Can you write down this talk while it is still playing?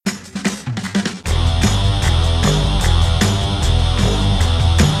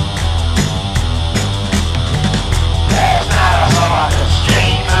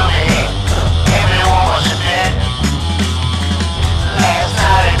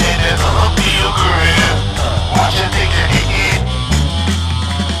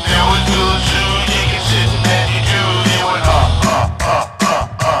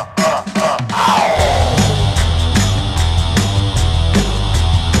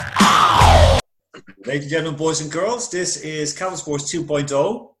Ladies and gentlemen, boys and girls, this is Cavan Sports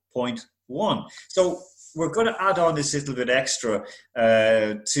 2.0.1. So we're going to add on this little bit extra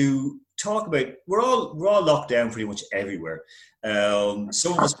to talk about. We're all locked down pretty much everywhere.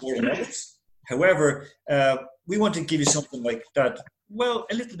 Some of us more than others. However, we want to give you something like that. Well,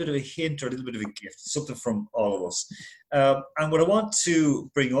 a little bit of a hint or a little bit of a gift, something from all of us. And what I want to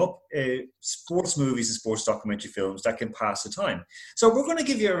bring up sports movies and sports documentary films that can pass the time. So we're going to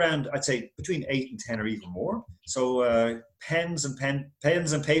give you around, I'd say, between 8 and 10 or even more. So pens and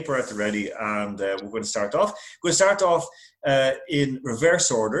paper at the ready, and we're going to start off. We're going to start off in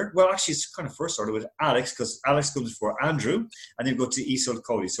reverse order. Well, actually, it's kind of first order with Alex, because Alex comes before Andrew, and then go to Isolde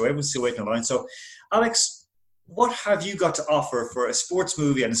Cody. So everyone's still waiting on line. So, Alex, what have you got to offer for a sports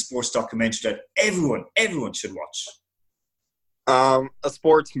movie and a sports documentary that everyone should watch? A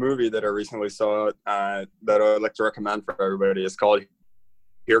sports movie that I recently saw that I'd like to recommend for everybody is called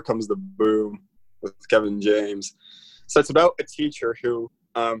Here Comes the Boom with Kevin James. So it's about a teacher who,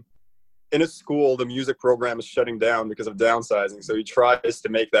 in a school, the music program is shutting down because of downsizing. So he tries to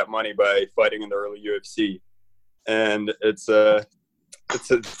make that money by fighting in the early UFC. And it's a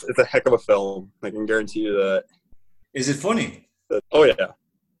heck of a film. I can guarantee you that. Is it funny? Oh yeah.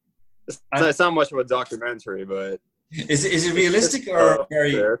 It's not much of a documentary, but is it realistic or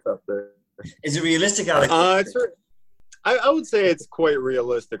very? It's up there. Is it realistic, Alex? I would say it's quite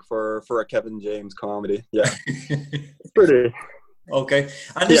realistic for a Kevin James comedy. Yeah, it's pretty. Okay.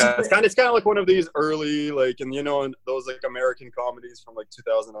 And it's kind of like one of these early, like, and those like American comedies from like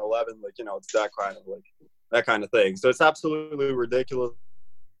 2011, like it's that kind of thing. So it's absolutely ridiculous,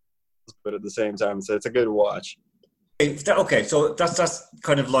 but at the same time, it's a good watch. Okay, so that's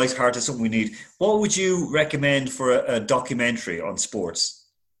kind of light-hearted, something we need. What would you recommend for a documentary on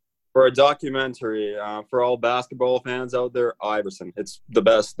sports? For a documentary, for all basketball fans out there, Iverson. It's the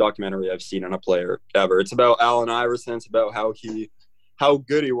best documentary I've seen on a player ever. It's about Allen Iverson. It's about how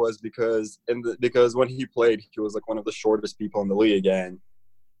good he was because when he played, he was like one of the shortest people in the league, and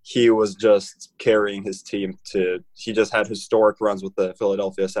he was just carrying his team he just had historic runs with the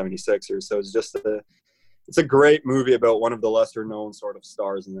Philadelphia 76ers. So it's a great movie about one of the lesser known sort of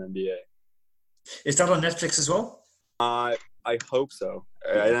stars in the NBA. Is that on Netflix as well? I hope so.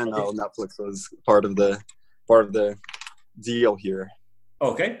 I didn't know Netflix was part of the deal here.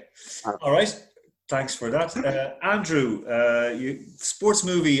 Okay. All right. Thanks for that. Andrew, sports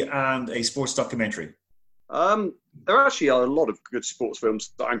movie and a sports documentary. There actually are a lot of good sports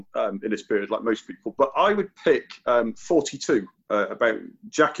films that I'm in this period, like most people, but I would pick 42 about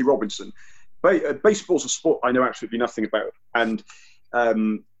Jackie Robinson. Baseball's a sport I know absolutely nothing about, and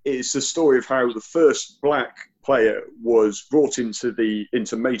it's the story of how the first black player was brought into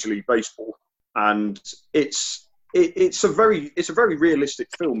Major League Baseball, and it's a very realistic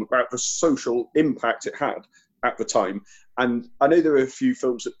film about the social impact it had at the time. And I know there are a few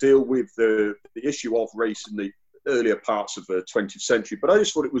films that deal with the issue of race in the earlier parts of the 20th century, but I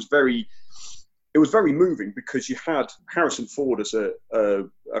just thought it was very moving because you had Harrison Ford as a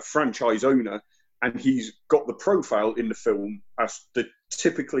franchise owner, and he's got the profile in the film as the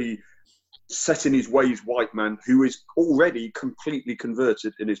typically set in his ways white man who is already completely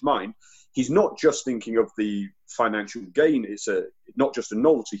converted in his mind. He's not just thinking of the financial gain. It's not just a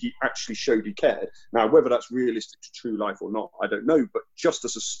novelty. He actually showed he cared. Now, whether that's realistic to true life or not, I don't know. But just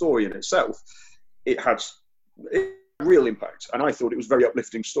as a story in itself, it had real impact, and I thought it was a very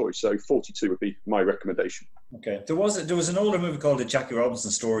uplifting story. So 42 would be my recommendation. Okay, there was an older movie called The Jackie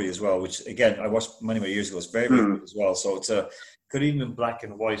Robinson Story as well, which again I watched many years ago. It's very good as well. So it's good even in black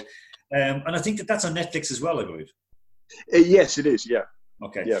and white, and I think that's on Netflix as well, I believe. Yes, it is. Yeah.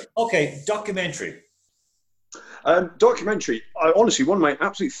 Okay. Yeah. Okay. Documentary. Documentary. Honestly, one of my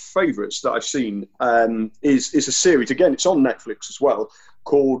absolute favourites that I've seen is a series. Again, it's on Netflix as well,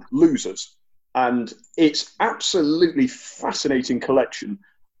 called Losers. And it's absolutely fascinating collection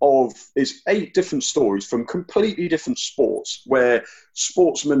of 8 different stories from completely different sports where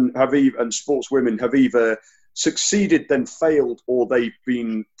sportsmen and sportswomen have either succeeded, then failed, or they've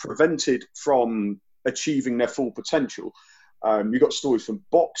been prevented from achieving their full potential. You've got stories from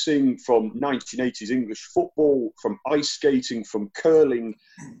boxing, from 1980s English football, from ice skating, from curling.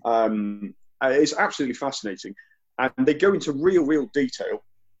 It's absolutely fascinating. And they go into real detail.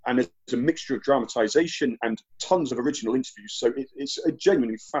 And there's a mixture of dramatisation and tons of original interviews. So it's a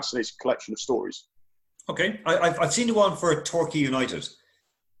genuinely fascinating collection of stories. Okay. I've seen the one for Torquay United.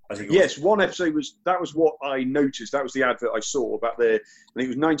 Yes, one episode was what I noticed. That was the advert I saw about I think it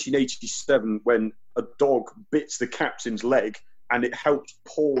was 1987 when a dog bits the captain's leg and it helped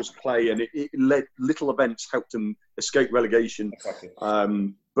pause play, and it led little events helped them escape relegation. Exactly.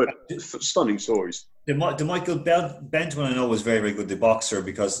 But stunning stories. The Michael Bent one I know was very, very good, the boxer,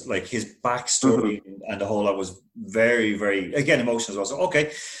 because like his backstory and the whole lot was very, very, again, emotional as well. So,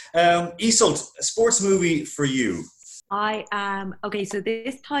 okay. Isolt, sports movie for you. I am, okay, so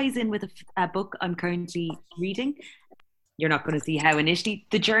this ties in with a book I'm currently reading. You're not going to see how initially.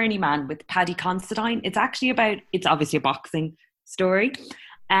 The Journeyman with Paddy Considine. It's obviously a boxing story.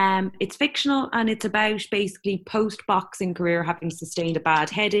 It's fictional, and it's about basically post-boxing career, having sustained a bad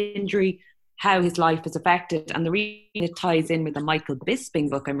head injury, how his life is affected. And the reason it ties in with the Michael Bisping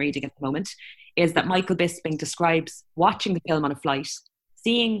book I'm reading at the moment is that Michael Bisping describes watching the film on a flight,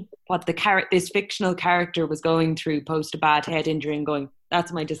 seeing what this fictional character was going through post a bad head injury and going,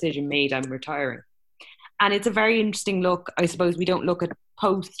 that's my decision made, I'm retiring. And it's a very interesting look. I suppose we don't look at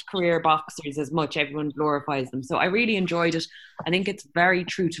post-career boxers as much. Everyone glorifies them. So I really enjoyed it. I think it's very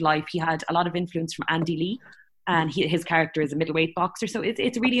true to life. He had a lot of influence from Andy Lee, and his character is a middleweight boxer. So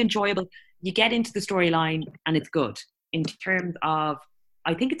it's really enjoyable. You get into the storyline and it's good. In terms of,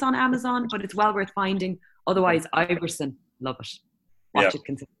 I think it's on Amazon, but it's well worth finding. Otherwise, Iverson, love it. Watch it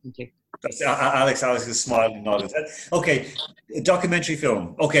consistently. Alex is smiling and nodding. Okay, documentary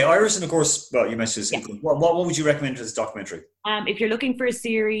film. Okay, Iverson, of course, well, you mentioned this. Yeah. What would you recommend as a documentary? If you're looking for a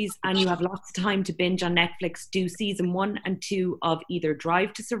series and you have lots of time to binge on Netflix, do season 1 and 2 of either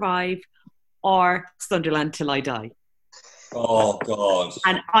Drive to Survive or Sunderland Till I Die. Oh, God.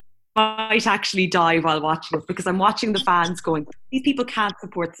 And I might actually die while watching it, because I'm watching the fans going, these people can't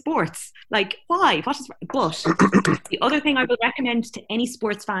support sports. Like, why? But the other thing I would recommend to any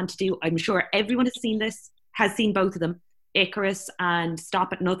sports fan to do, I'm sure everyone has seen both of them, Icarus and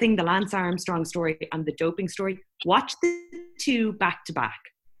Stop at Nothing, the Lance Armstrong story and the doping story. Watch the 2 back to back.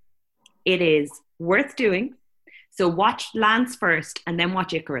 It is worth doing. So watch Lance first and then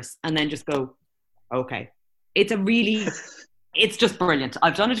watch Icarus and then just go, okay. It's just brilliant.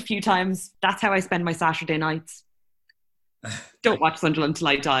 I've done it a few times. That's how I spend my Saturday nights. Don't watch Sunderland Till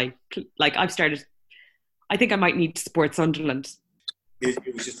I Die. Like, I think I might need to support Sunderland.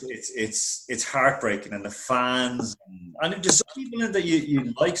 It was just, it's heartbreaking, and the fans, and there's some people in that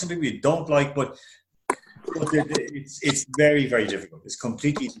you like, some people you don't like, but it's very, very difficult. It's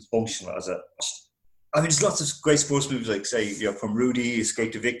completely dysfunctional there's lots of great sports movies, like, say, from Rudy,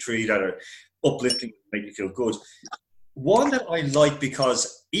 Escape to Victory, that are uplifting, make you feel good. One that I like,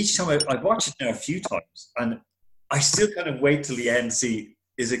 because each time I've watched it now a few times, and I still kind of wait till the end, see,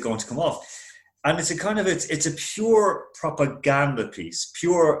 is it going to come off? And it's a pure propaganda piece,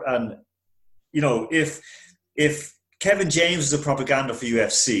 and if Kevin James was a propaganda for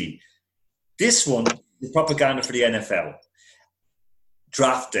UFC, this one is propaganda for the NFL.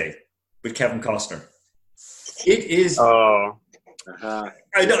 Draft Day with Kevin Costner. It is. I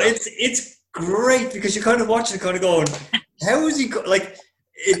know it's great, because you're kind of watching it, kind of going, how is he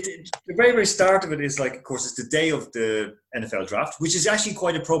the very, very start of it is, like, of course, it's the day of the NFL draft, which is actually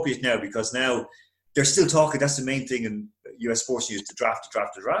quite appropriate now, because now they're still talking. That's the main thing in US sports news, to draft.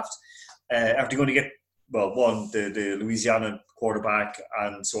 After going to get, the Louisiana quarterback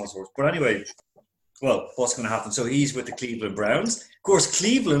and so on and so forth. But anyway, what's going to happen? So he's with the Cleveland Browns. Of course,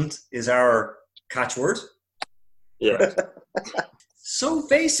 Cleveland is our catchword. Yeah. So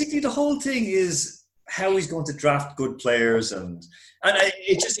basically, the whole thing is how he's going to draft good players, and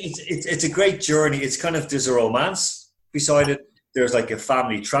it's a great journey. It's kind of, there's a romance beside it. There's like a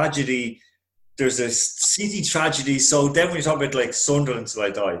family tragedy. There's a city tragedy. So then when you talk about like Sunderland Till I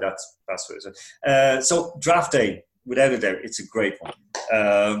Die, that's what it is. So Draft Day, without a doubt, it's a great one.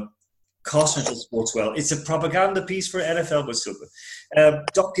 Costner does sports well. It's a propaganda piece for NFL, but still good.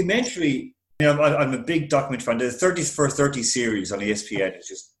 Documentary. I'm a big documentary fan. The 30 for 30 series on ESPN is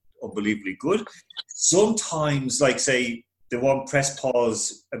just unbelievably good. Sometimes, like, say, the one Press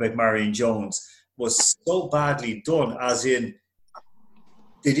Pause about Marion Jones was so badly done, as in,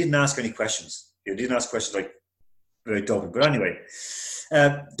 they didn't ask any questions. They didn't ask questions like very doping. But anyway,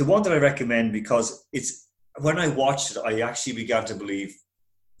 the one that I recommend, because when I watched it, I actually began to believe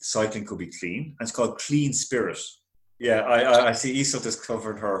cycling could be clean. And it's called Clean Spirit. Yeah, I see Isolt has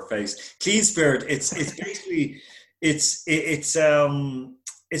covered her face. Clean Spirit. It's basically it's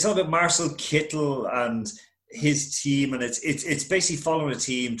all about Marcel Kittel and his team, and it's basically following a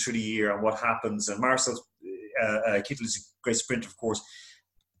team through the year and what happens. And Marcel Kittel is a great sprinter, of course,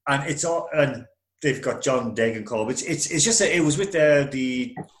 and they've got John Degenkolb. It's just it was with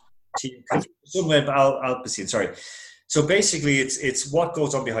the team somewhere Alpecin. Sorry. So basically, it's what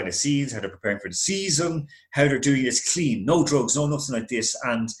goes on behind the scenes, how they're preparing for the season, how they're doing this clean, no drugs, no nothing like this,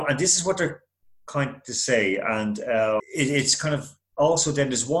 and this is what they're kind to say, and it's kind of also then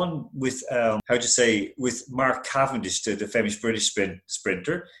there's one with with Mark Cavendish, the famous British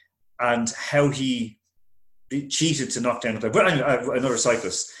sprinter, and how he cheated to knock down another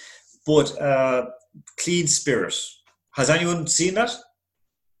cyclist. But Clean Spirit. Has anyone seen that?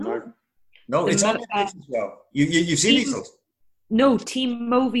 No, it's on Netflix as well. You've seen these? No, Team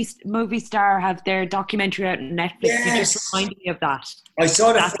Movistar have their documentary out on Netflix. Yes. You just reminded me of that. I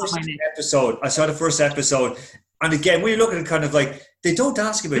saw the first episode. And again, when you look at it, kind of like, they don't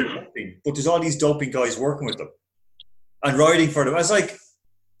ask about doping, but there's all these doping guys working with them and riding for them. I was like,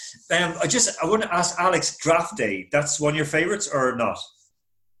 I want to ask Alex, Draft Day, that's one of your favorites or not?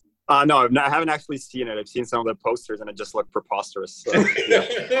 No, I haven't actually seen it. I've seen some of the posters, and it just looked preposterous. So,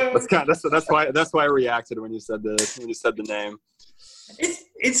 yeah. That's why I reacted when you said the name.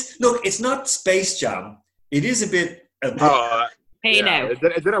 It's not Space Jam. It is a bit. Now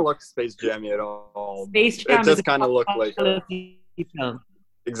it didn't look Space Jammy at all. Space Jam. It just kind of looked like film.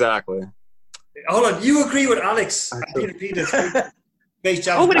 Exactly. Hold on, you agree with Alex? Space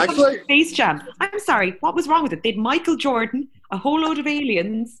Jam. Oh, when it comes to Space Jam, I'm sorry. What was wrong with it? They had Michael Jordan, a whole load of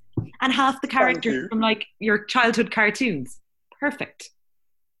aliens, and half the characters from like your childhood cartoons. Perfect.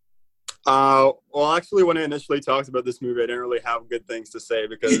 Well, actually, when I initially talked about this movie, I didn't really have good things to say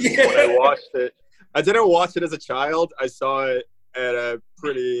because when I watched it, I didn't watch it as a child. I saw it at a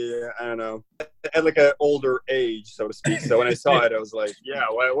pretty, at like an older age, so to speak. So when I saw it, I was like, yeah,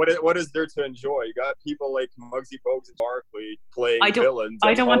 what is there to enjoy? You got people like Muggsy Bogues and Barkley playing villains.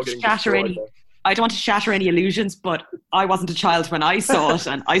 I don't want to shatter any illusions, but I wasn't a child when I saw it,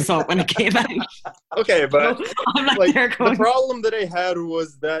 and I saw it when it came out. Okay, but so I'm like the problem that I had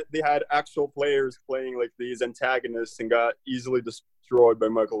was that they had actual players playing like these antagonists and got easily destroyed by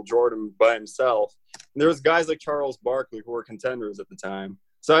Michael Jordan by himself. And there was guys like Charles Barkley who were contenders at the time.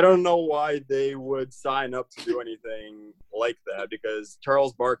 So I don't know why they would sign up to do anything like that, because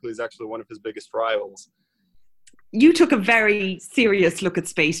Charles Barkley is actually one of his biggest rivals. You took a very serious look at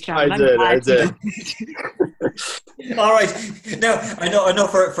Space Jam. I did. All right. Now, I know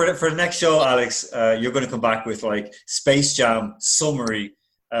for the next show, Alex, you're going to come back with like Space Jam summary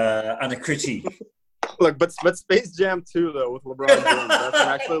and a critique. Look, but Space Jam 2, though, with LeBron James, that's what I'm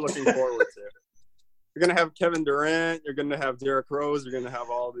actually looking forward to. You're going to have Kevin Durant, you're going to have Derrick Rose, you're going to have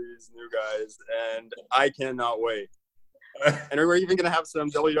all these new guys, and I cannot wait. And we're even going to have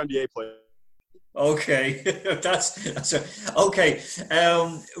some WNBA players. Okay, that's okay.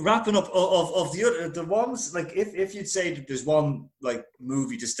 Wrapping up of the ones, like if you'd say there's one like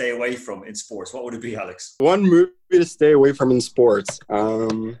movie to stay away from in sports, what would it be, Alex? One movie to stay away from in sports.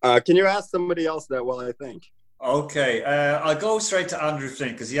 Can you ask somebody else that while I think? Okay, I'll go straight to Andrew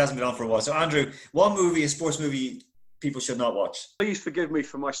Flynn because he hasn't been on for a while. So Andrew, one movie, a sports movie people should not watch. Please forgive me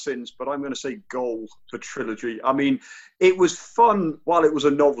for my sins, but I'm going to say Goal, the trilogy. I mean, it was fun while it was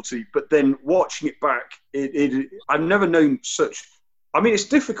a novelty, but then watching it back, I've never known such. I mean, it's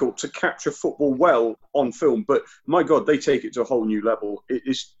difficult to capture football well on film, but my God, they take it to a whole new level.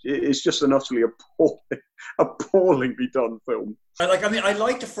 It's just an utterly appallingly done film. I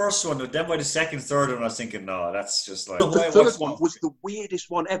like the first one, but then by the second, third one, I was thinking, no, that's just like... The third one was the weirdest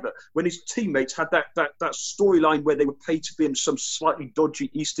one ever, when his teammates had that storyline where they were paid to be in some slightly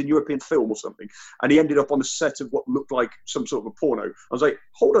dodgy Eastern European film or something, and he ended up on the set of what looked like some sort of a porno. I was like,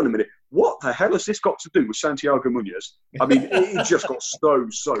 hold on a minute, what the hell has this got to do with Santiago Munoz? I mean, it just got so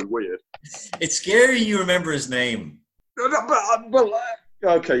weird. It's scary you remember his name.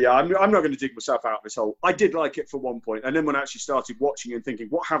 Okay, yeah, I'm not going to dig myself out of this hole. I did like it for one point, and then when I actually started watching and thinking,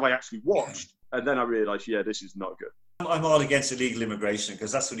 what have I actually watched? And then I realised, yeah, this is not good. I'm all against illegal immigration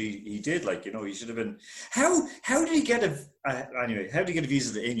because that's what he did. Like, you know, he should have been. How did he get how did he get a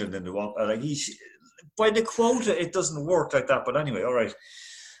visa to England and the one by the quota? It doesn't work like that. But anyway, all right.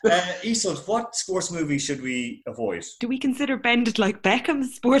 Isolt, what sports movie should we avoid? Do we consider Bend Like Beckham a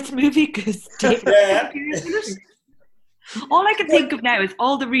sports movie? Because all I can think of now is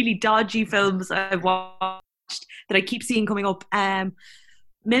all the really dodgy films I've watched that I keep seeing coming up. $1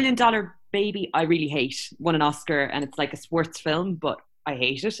 Million Baby, I really hate. Won an Oscar, and it's like a sports film, but I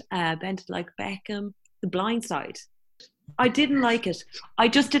hate it. Bend Like Beckham, The Blind Side. I didn't like it. I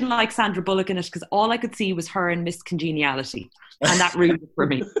just didn't like Sandra Bullock in it because all I could see was her in Miss Congeniality, and that ruined it for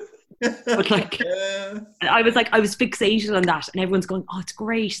me. But I was fixated on that, and everyone's going, "Oh, it's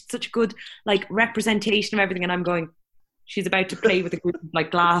great! It's such a good like representation of everything," and I'm going, "She's about to play with a group of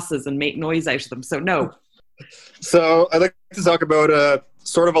like glasses and make noise out of them." So no. So I'd like to talk about a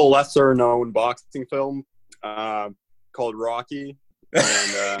sort of a lesser-known boxing film called Rocky.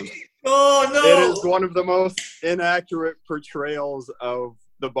 And, oh no! It is one of the most inaccurate portrayals of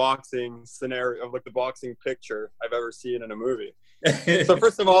the boxing scenario, of like the boxing picture I've ever seen in a movie. So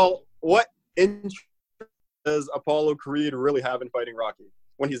first of all, what interest does Apollo Creed really have in fighting Rocky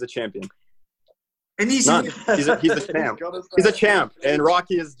when he's a champion? And he's None. He's a champ. He's a champ, and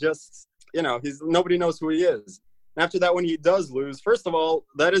Rocky is just, nobody knows who he is. And after that, when he does lose, first of all,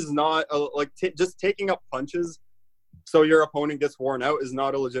 that is not just taking up punches so your opponent gets worn out is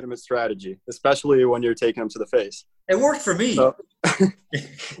not a legitimate strategy, especially when you're taking him to the face. It worked for me. So,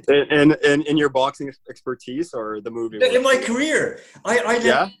 in your boxing expertise or the movie? In my career,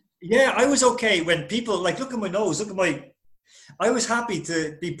 I was okay when people look at my nose, look at my. I was happy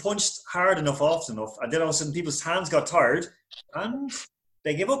to be punched hard enough, often enough, and then all of a sudden people's hands got tired and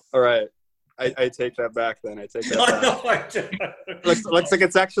they give up. All right, I take that back. Then I take that back. Looks like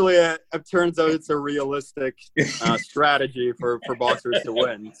it's actually it turns out it's a realistic strategy for boxers to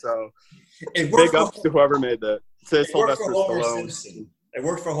win. So big ups to whoever made that. It worked for Homer Simpson. It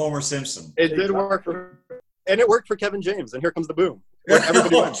worked for Homer Simpson. It did work and it worked for Kevin James. And here comes the boom.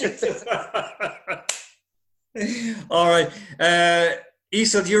 Everybody wins. All right,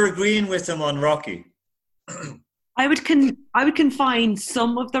 Isel, you're agreeing with him on Rocky. I would confine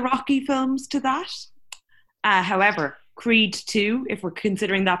some of the Rocky films to that. However, Creed 2, if we're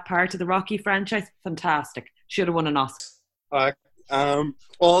considering that part of the Rocky franchise, fantastic. Should have won an Oscar.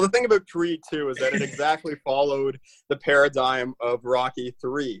 Well, the thing about Creed 2 is that it exactly followed the paradigm of Rocky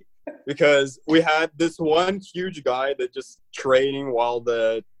 3. Because we had this one huge guy that just training while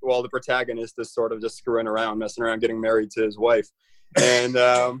the protagonist is sort of just screwing around, messing around, getting married to his wife, and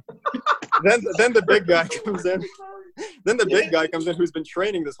then the big guy comes in. Then the big guy comes in who's been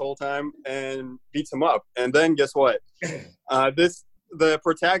training this whole time and beats him up. And then guess what? The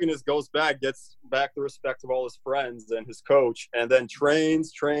protagonist goes back, gets back the respect of all his friends and his coach, and then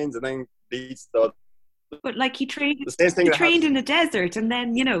trains, and then beats the. But he trained in a desert, and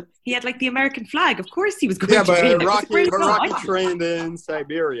then he had the American flag. Of course, he was going to train. Rocky trained in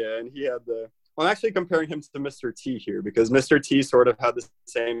Siberia, and he had I'm actually comparing him to Mr. T here because Mr. T sort of had the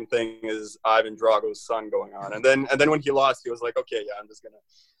same thing as Ivan Drago's son going on, and then when he lost, he was like, okay, yeah, I'm just gonna.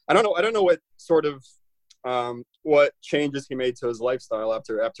 I don't know what sort of what changes he made to his lifestyle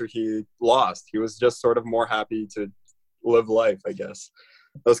after he lost. He was just sort of more happy to live life, I guess.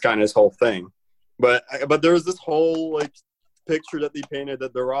 That was kind of his whole thing. But there was this whole picture that they painted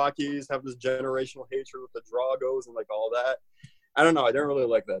that the Rockies have this generational hatred with the Dragos and all that. I don't know. I didn't really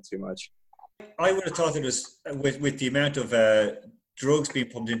like that too much. I would have thought it was with the amount of drugs being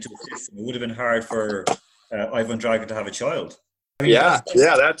pumped into the system, it would have been hard for Ivan Drago to have a child. I mean, that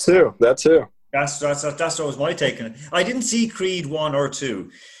too. That's what was my take on it. I didn't see Creed 1 or 2,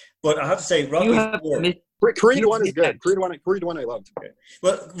 but I have to say Rocky 4. Creed 1 is good. Creed 1 I loved. Okay.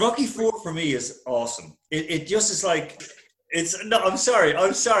 Well, Rocky 4 for me is awesome. It just is I'm sorry,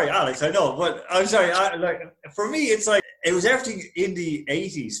 Alex. I know, but I'm sorry. For me, it's it was everything in the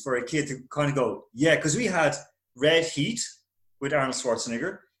 80s for a kid to kind of go, yeah, because we had Red Heat with Arnold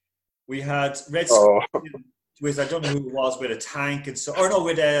Schwarzenegger. We had Red with I don't know who it was, with a tank and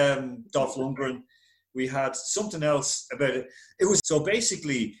with Dolph Lundgren. We had something else about it. It was so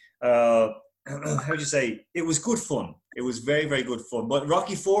basically. How do you say? It was good fun. It was very, very good fun. But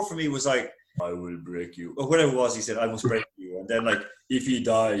Rocky 4 for me was I will break you. Or whatever it was, he said, I must break you. And then if he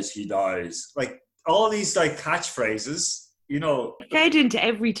dies, he dies. All these catchphrases, fed into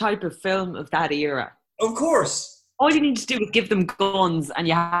every type of film of that era. Of course. All you need to do is give them guns and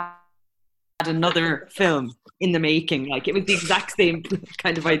you had another film in the making. It was the exact same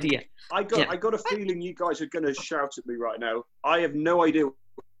kind of idea. I got a feeling you guys are going to shout at me right now. I have no idea what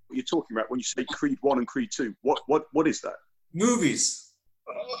you're talking about when you say Creed 1 and Creed 2. What is that? Movies.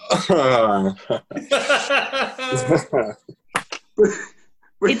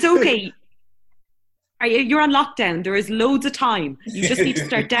 It's okay. You're on lockdown. There is loads of time. You just need to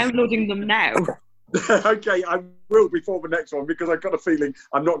start downloading them now. Okay, I will before the next one because I've got a feeling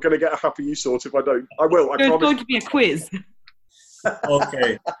I'm not going to get a happy you sort if I don't. I will. I promise. There's going to be a quiz.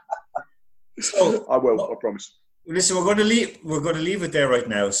 Okay. So I will. I promise. Listen, we're going to leave it there right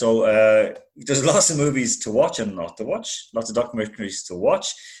now. So there's lots of movies to watch and not to watch, lots of documentaries to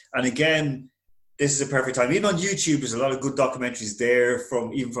watch. And again, this is a perfect time. Even on YouTube, there's a lot of good documentaries there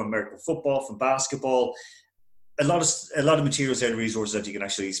from American football, from basketball. A lot of materials there, resources that you can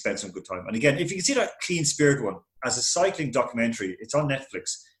actually spend some good time. And again, if you can see that Clean Spirit one as a cycling documentary, it's on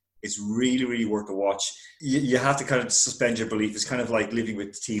Netflix. It's really, really worth a watch. You have to kind of suspend your belief. It's kind of like living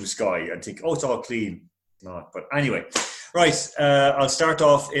with Team Sky and think, oh, it's all clean. Not, but anyway, right. I'll start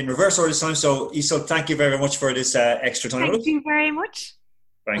off in reverse order this time. So, Isel, thank you very much for this extra time. Thank you very much.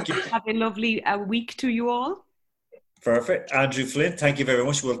 Thank you. Have a lovely week to you all. Perfect. Andrew Flint, thank you very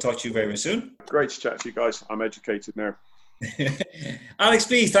much. We'll talk to you very soon. Great to chat to you guys. I'm educated now. Alex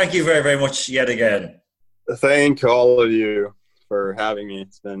B, thank you very, very much yet again. Thank all of you for having me.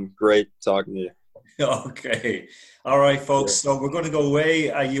 It's been great talking to you. Okay. All right, folks. So we're going to go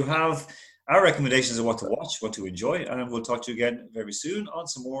away. You have our recommendations of what to watch, what to enjoy, and we'll talk to you again very soon on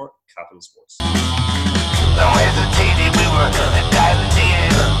some more Capital Sports. No hesitating, we were gonna dive